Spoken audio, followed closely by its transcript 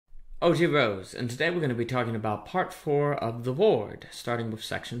O.G. Rose, and today we're going to be talking about part 4 of the VORD, starting with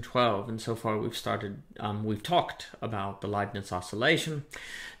section 12. And so far we've talked about the Leibniz oscillation,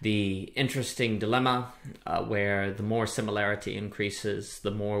 the interesting dilemma where the more similarity increases,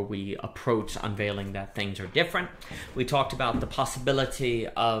 the more we approach unveiling that things are different. We talked about the possibility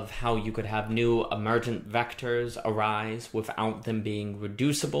of how you could have new emergent vectors arise without them being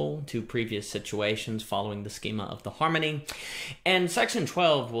reducible to previous situations following the schema of the harmony. And section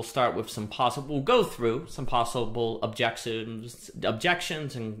 12 will start with we'll go through some possible objections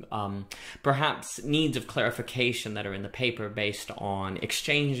and perhaps needs of clarification that are in the paper based on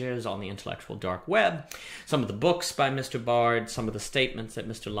exchanges on the intellectual dark web, some of the books by Mr. Bard, some of the statements that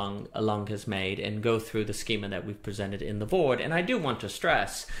Mr. Lung has made, and go through the schema that we've presented in the VORD. And I do want to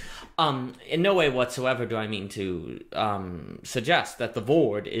stress, in no way whatsoever do I mean to suggest that the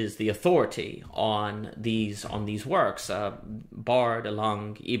VORD is the authority on these works. Bard,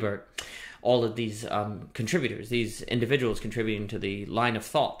 Lung, Ebert, all of these contributors, these individuals contributing to the line of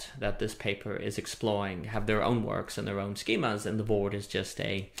thought that this paper is exploring, have their own works and their own schemas, and the VORD is just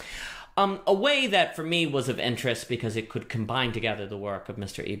a way that for me was of interest because it could combine together the work of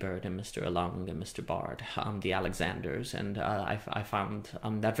Mr. Ebert and Mr. Lung and Mr. Bard, the Alexanders, and I found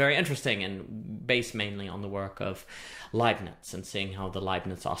that very interesting and based mainly on the work of Leibniz and seeing how the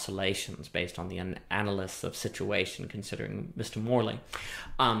Leibniz oscillations based on the analysis of situation, considering Mr. Morley,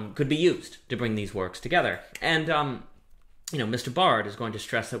 could be used to bring these works together. And Mr. Bard is going to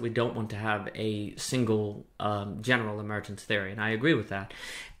stress that we don't want to have a single general emergence theory, and I agree with that.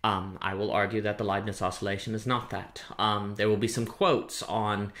 I will argue that the Leibniz oscillation is not that. There will be some quotes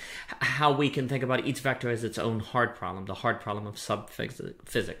on how we can think about each vector as its own hard problem, the hard problem of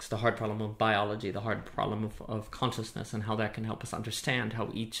subphysics, the hard problem of biology, the hard problem of consciousness, and how that can help us understand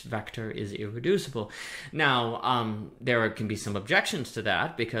how each vector is irreducible. Now, there can be some objections to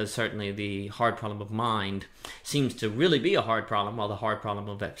that, because certainly the hard problem of mind seems to really be a hard problem, while the hard problem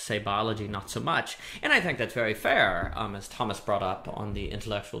of, say, biology, not so much. And I think that's very fair, as Thomas brought up on the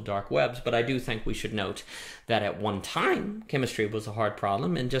intellectual dark webs, but I do think we should note that at one time chemistry was a hard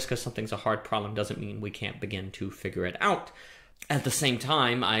problem, and just because something's a hard problem doesn't mean we can't begin to figure it out. At the same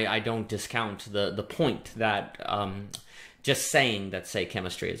time, I don't discount the point that just saying that, say,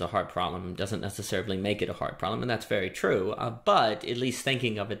 chemistry is a hard problem doesn't necessarily make it a hard problem, and that's very true. But at least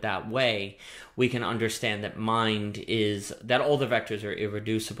thinking of it that way, we can understand that that all the vectors are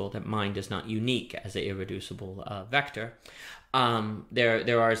irreducible, that mind is not unique as an irreducible vector.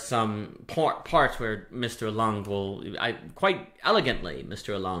 There are some parts where Mr. Lung quite elegantly,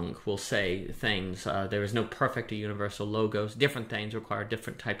 Mr. Lung will say things. There is no perfect or universal logos. Different things require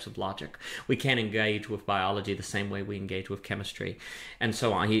different types of logic. We can't engage with biology the same way we engage with chemistry, and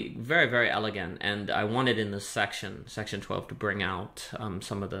so on. He very, very elegant, and I wanted in this section 12, to bring out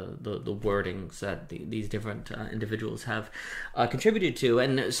some of the wordings that these different individuals have contributed to,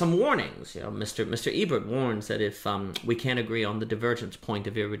 and some warnings. Mr. Ebert warns that if we can't agree on the divergence point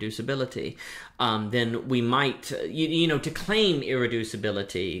of irreducibility, then we might, to claim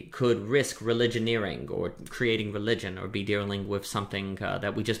irreducibility could risk religioneering, or creating religion, or be dealing with something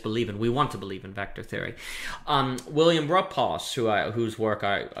that we just believe in. We want to believe in vector theory. William Ruppos, whose work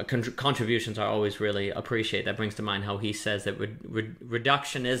contributions I always really appreciate, that brings to mind how he says that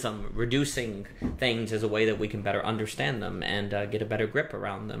reductionism, reducing things, is a way that we can better understand them and get a better grip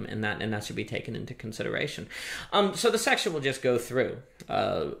around them, and that should be taken into consideration. So the section will just go through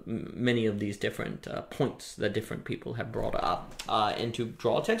many of these different points that different people have brought up, and to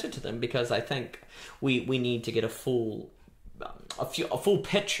draw attention to them, because I think we need to get a full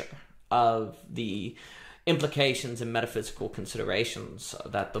picture of the implications and metaphysical considerations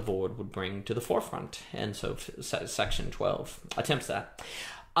that the VORD would bring to the forefront. And so section 12 attempts that.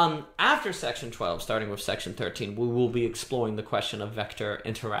 After section 12, starting with section 13, we will be exploring the question of vector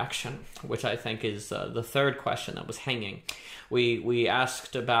interaction, which I think is the third question that was hanging. We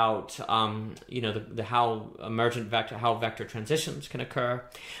asked about how vector transitions can occur.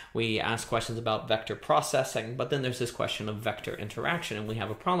 We asked questions about vector processing, but then there's this question of vector interaction, and we have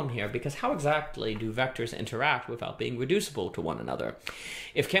a problem here, because how exactly do vectors interact without being reducible to one another?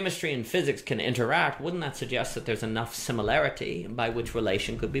 If chemistry and physics can interact, wouldn't that suggest that there's enough similarity by which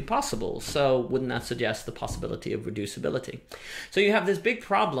relation could be possible? So wouldn't that suggest the possibility of reducibility? So you have this big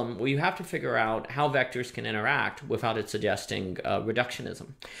problem where you have to figure out how vectors can interact without it suggesting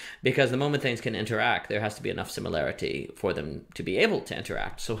reductionism, because the moment things can interact, there has to be enough similarity for them to be able to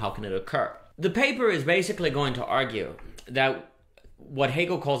interact. So how can it occur? The paper is basically going to argue that what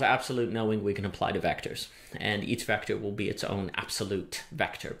Hegel calls absolute knowing we can apply to vectors, and each vector will be its own absolute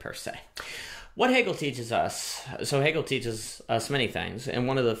vector per se. What Hegel teaches us, so Hegel teaches us many things, and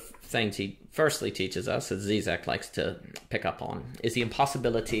one of the things he firstly teaches us, as Zizek likes to pick up on, is the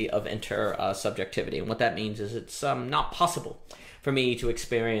impossibility of intersubjectivity. And what that means is it's not possible for me to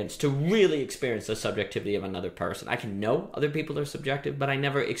really experience the subjectivity of another person. I can know other people are subjective, but I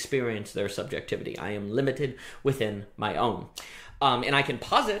never experience their subjectivity. I am limited within my own. And I can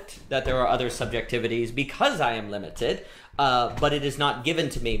posit that there are other subjectivities because I am limited, but it is not given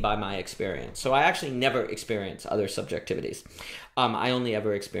to me by my experience. So I actually never experience other subjectivities. I only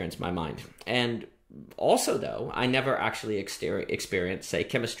ever experience my mind. And also, though, I never actually experience, say,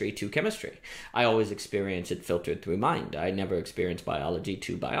 chemistry to chemistry. I always experience it filtered through mind. I never experience biology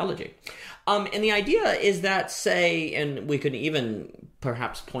to biology. And the idea is that, say, and we could even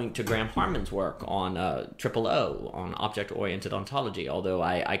perhaps point to Graham Harman's work on OO, on object-oriented ontology, although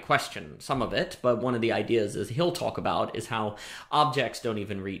I question some of it. But one of the ideas is he'll talk about is how objects don't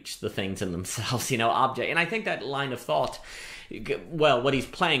even reach the things in themselves, and I think that line of thought, well, what he's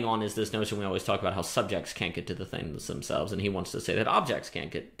playing on is this notion we always talk about how subjects can't get to the things themselves, and he wants to say that objects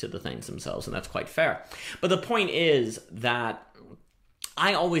can't get to the things themselves, and that's quite fair. But the point is that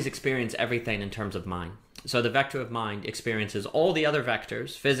I always experience everything in terms of mind. So the vector of mind experiences all the other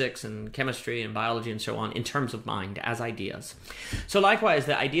vectors, physics and chemistry and biology and so on, in terms of mind as ideas. So likewise,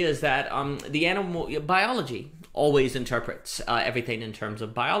 the idea is that biology always interprets everything in terms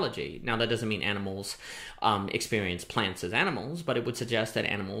of biology. Now, that doesn't mean animals experience plants as animals, but it would suggest that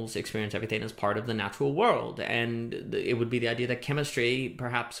animals experience everything as part of the natural world. And it would be the idea that chemistry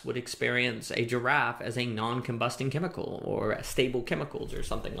perhaps would experience a giraffe as a non-combusting chemical or stable chemicals or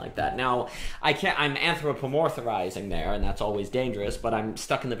something like that. Now, I'm anthropomorphizing there, and that's always dangerous, but I'm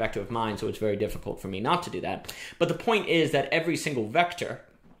stuck in the vector of mind, so it's very difficult for me not to do that. But the point is that every single vector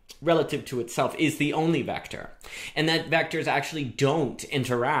relative to itself is the only vector, and that vectors actually don't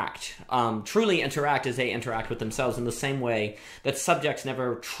truly interact as they interact with themselves, in the same way that subjects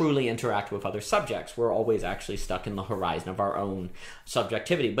never truly interact with other subjects. We're always actually stuck in the horizon of our own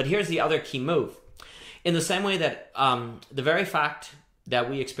subjectivity. But here's the other key move. In the same way that the very fact that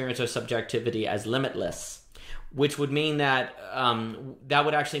we experience our subjectivity as limitless, which would mean that that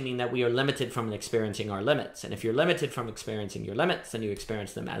would actually mean that we are limited from experiencing our limits. And if you're limited from experiencing your limits, then you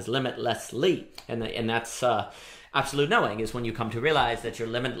experience them as limitlessly. And that's absolute knowing, is when you come to realize that your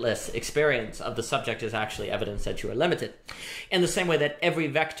limitless experience of the subject is actually evidence that you are limited. In the same way that every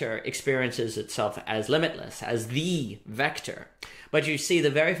vector experiences itself as limitless, as the vector. But you see, the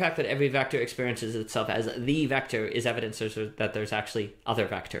very fact that every vector experiences itself as the vector is evidence that there's actually other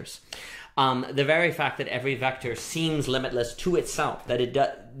vectors. The very fact that every vector seems limitless to itself, that it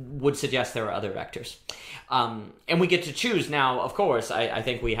would suggest there are other vectors. And we get to choose now, of course. I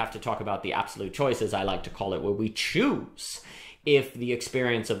think we have to talk about the absolute choice, as I like to call it, where we choose if the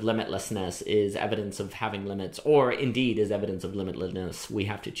experience of limitlessness is evidence of having limits, or indeed is evidence of limitlessness. We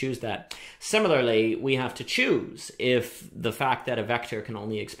have to choose that. Similarly, we have to choose if the fact that a vector can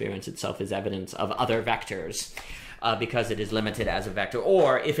only experience itself is evidence of other vectors, because it is limited as a vector,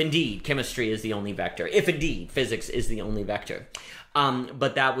 or if indeed chemistry is the only vector, if indeed physics is the only vector.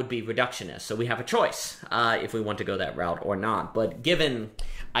 But that would be reductionist. So we have a choice if we want to go that route or not. But given,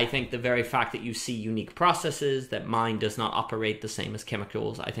 I think, the very fact that you see unique processes, that mind does not operate the same as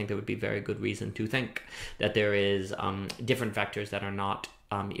chemicals, I think there would be very good reason to think that there is different vectors that are not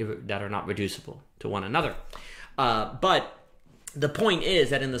reducible to one another. But the point is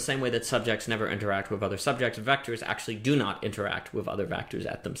that in the same way that subjects never interact with other subjects, vectors actually do not interact with other vectors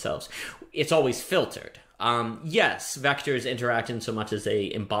at themselves. It's always filtered. Yes, vectors interact in so much as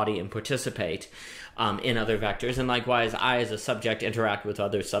they embody and participate in other vectors, and likewise, I as a subject interact with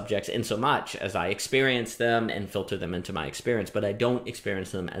other subjects in so much as I experience them and filter them into my experience, but I don't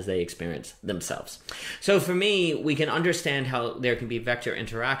experience them as they experience themselves. So for me, we can understand how there can be vector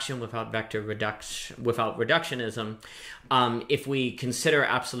interaction without reductionism, if we consider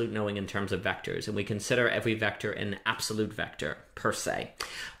absolute knowing in terms of vectors, and we consider every vector an absolute vector per se.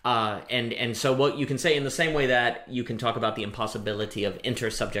 And so what you can say, in the same way that you can talk about the impossibility of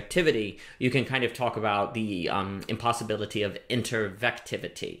intersubjectivity, you can kind of talk about the impossibility of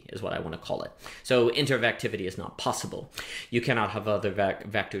intervectivity, is what I want to call it. So intervectivity is not possible. You cannot have other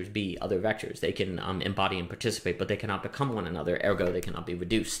vectors be other vectors. They can embody and participate, but they cannot become one another, ergo they cannot be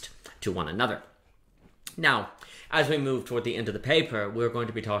reduced to one another. Now, as we move toward the end of the paper, we're going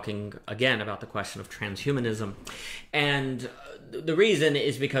to be talking again about the question of transhumanism. And the reason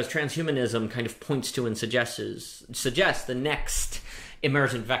is because transhumanism kind of points to and suggests the next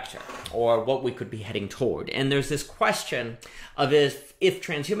emergent vector, or what we could be heading toward. And there's this question of if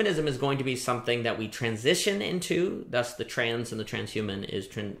transhumanism is going to be something that we transition into, thus the trans and the transhuman is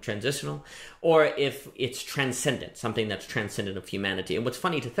transitional, or if it's transcendent, something that's transcendent of humanity. And what's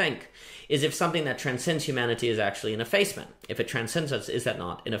funny to think is if something that transcends humanity is actually an effacement. If it transcends us, is that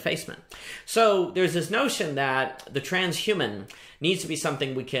not an effacement? So there's this notion that the transhuman needs to be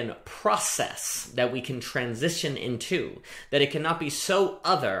something we can process, that we can transition into, that it cannot be so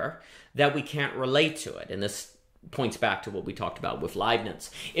other that we can't relate to it. And this points back to what we talked about with Leibniz.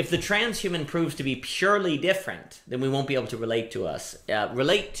 If the transhuman proves to be purely different, then we won't be able to relate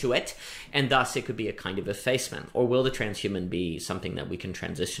to it, and thus it could be a kind of effacement. Or will the transhuman be something that we can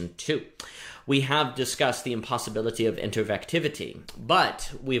transition to? We have discussed the impossibility of intervectivity,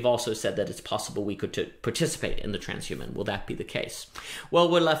 but we've also said that it's possible we could participate in the transhuman. Will that be the case? Well,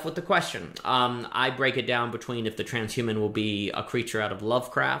 we're left with the question. I break it down between if the transhuman will be a creature out of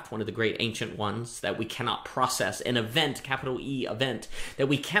Lovecraft, one of the great ancient ones that we cannot process, an event, capital E event, that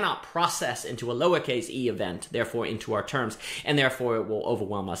we cannot process into a lowercase e event, therefore into our terms, and therefore it will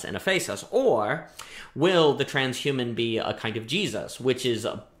overwhelm us and efface us. Or will the transhuman be a kind of Jesus, which is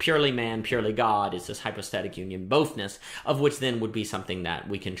a purely man, purely God, is this hypostatic union bothness, of which then would be something that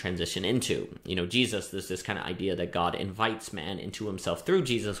we can transition into. You know, Jesus, there's this kind of idea that God invites man into himself through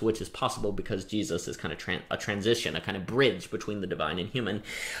Jesus, which is possible because Jesus is kind of a transition, a kind of bridge between the divine and human.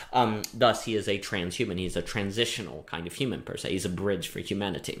 Thus, he is a transhuman. He's a transitional kind of human, per se. He's a bridge for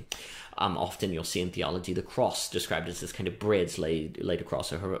humanity. Often you'll see in theology the cross described as this kind of bridge laid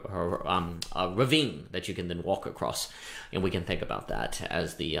across a ravine that you can then walk across. And we can think about that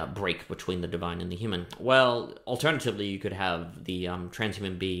as the break between the divine and the human. Well, alternatively, you could have the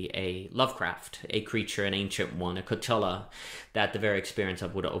transhuman be a Lovecraft, a creature, an ancient one, a Cthulhu, that the very experience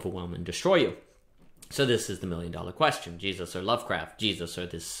of would overwhelm and destroy you. So this is the million-dollar question: Jesus or Lovecraft? Jesus or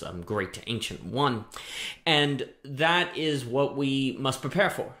this great ancient one? And that is what we must prepare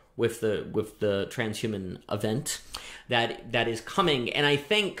for with the transhuman event that is coming. And I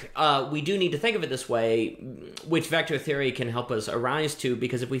think we do need to think of it this way, which vector theory can help us arise to,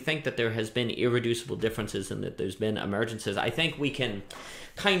 because if we think that there has been irreducible differences and that there's been emergences, I think we can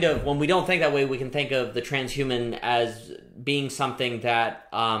kind of, when we don't think that way, we can think of the transhuman as being something that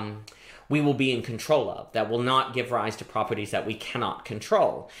we will be in control of, that will not give rise to properties that we cannot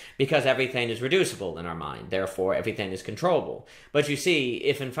control, because everything is reducible in our mind, therefore everything is controllable. But you see,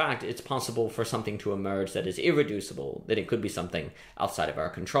 if in fact it's possible for something to emerge that is irreducible, then it could be something outside of our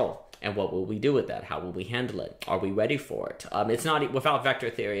control. And what will we do with that? How will we handle it? Are we ready for it? It's not, without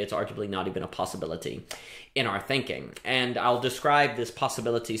vector theory, it's arguably not even a possibility in our thinking. And I'll describe this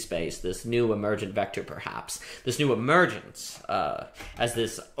possibility space, this new emergent vector perhaps, this new emergence as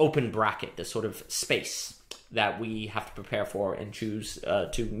this open bracket, this sort of space that we have to prepare for and choose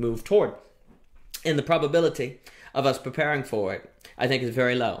to move toward. And the probability of us preparing for it, I think, is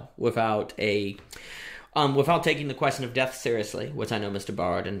very low without taking the question of death seriously, which I know Mr.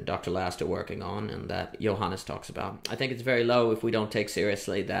 Bard and Dr. Last are working on, and that Johannes talks about. I think it's very low if we don't take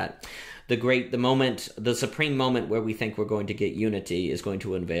seriously that the supreme moment where we think we're going to get unity is going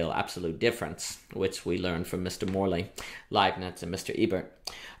to unveil absolute difference, which we learned from Mr. Morley, Leibniz, and Mr. Ebert.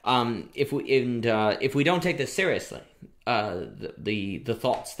 If we don't take this seriously, the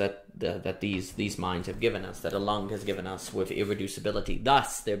thoughts that these minds have given us, that a lung has given us with irreducibility,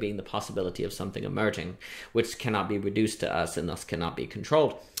 thus there being the possibility of something emerging which cannot be reduced to us and thus cannot be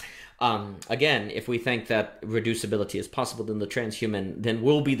controlled. Again, if we think that reducibility is possible, then the transhuman then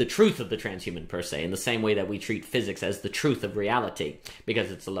will be the truth of the transhuman per se, in the same way that we treat physics as the truth of reality because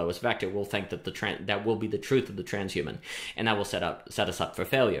it's the lowest vector. We'll think that that will be the truth of the transhuman, and that will set us up for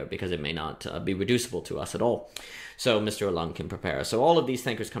failure because it may not be reducible to us at all. So Mr. Lung can prepare. So all of these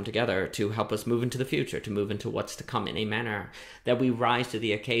thinkers come together to help us move into the future, to move into what's to come in a manner that we rise to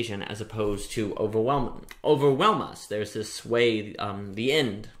the occasion as opposed to overwhelm us. There's this way, the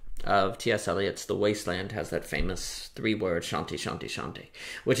end of T.S. Eliot's The Wasteland has that famous 3-word shanti, shanti, shanti,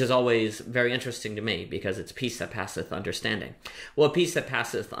 which is always very interesting to me because it's peace that passeth understanding. Well, peace that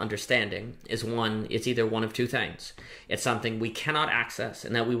passeth understanding is it's either one of two things. It's something we cannot access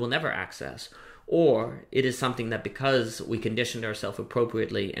and that we will never access, or it is something that because we conditioned ourselves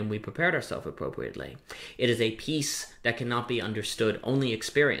appropriately and we prepared ourselves appropriately, it is a peace that cannot be understood, only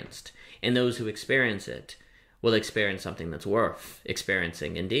experienced, and those who experience it will experience something that's worth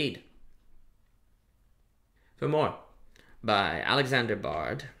experiencing indeed. For more, by Alexander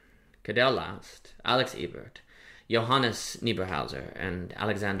Bard, Cadell Last, Alex Ebert, Johannes Nieberhauser, and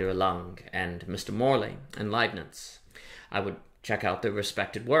Alexander Lung, and Mr. Morley and Leibniz, I would check out their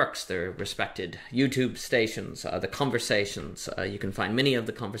respected works, their respected YouTube stations, the conversations. You can find many of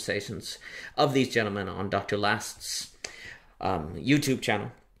the conversations of these gentlemen on Dr. Last's YouTube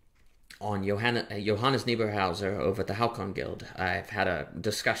channel, on Johannes Nieberhauser over at the Haukon Guild. I've had a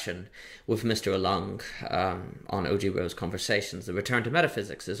discussion with Mr. Alung on O.G. Rose Conversations. The Return to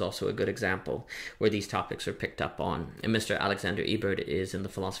Metaphysics is also a good example where these topics are picked up on. And Mr. Alexander Ebert is in the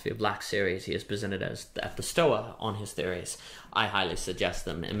Philosophy of Black series. He is presented as at the Stoa on his theories. I highly suggest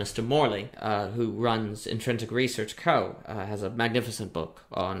them. And Mr. Morley, who runs Intrinsic Research Co., has a magnificent book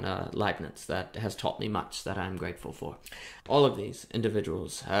on Leibniz that has taught me much that I'm grateful for. All of these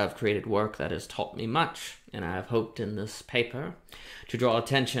individuals have created work that has taught me much, and I have hoped in this paper to draw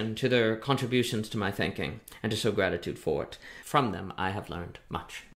attention to their contributions to my thinking and to show gratitude for it. From them, I have learned much.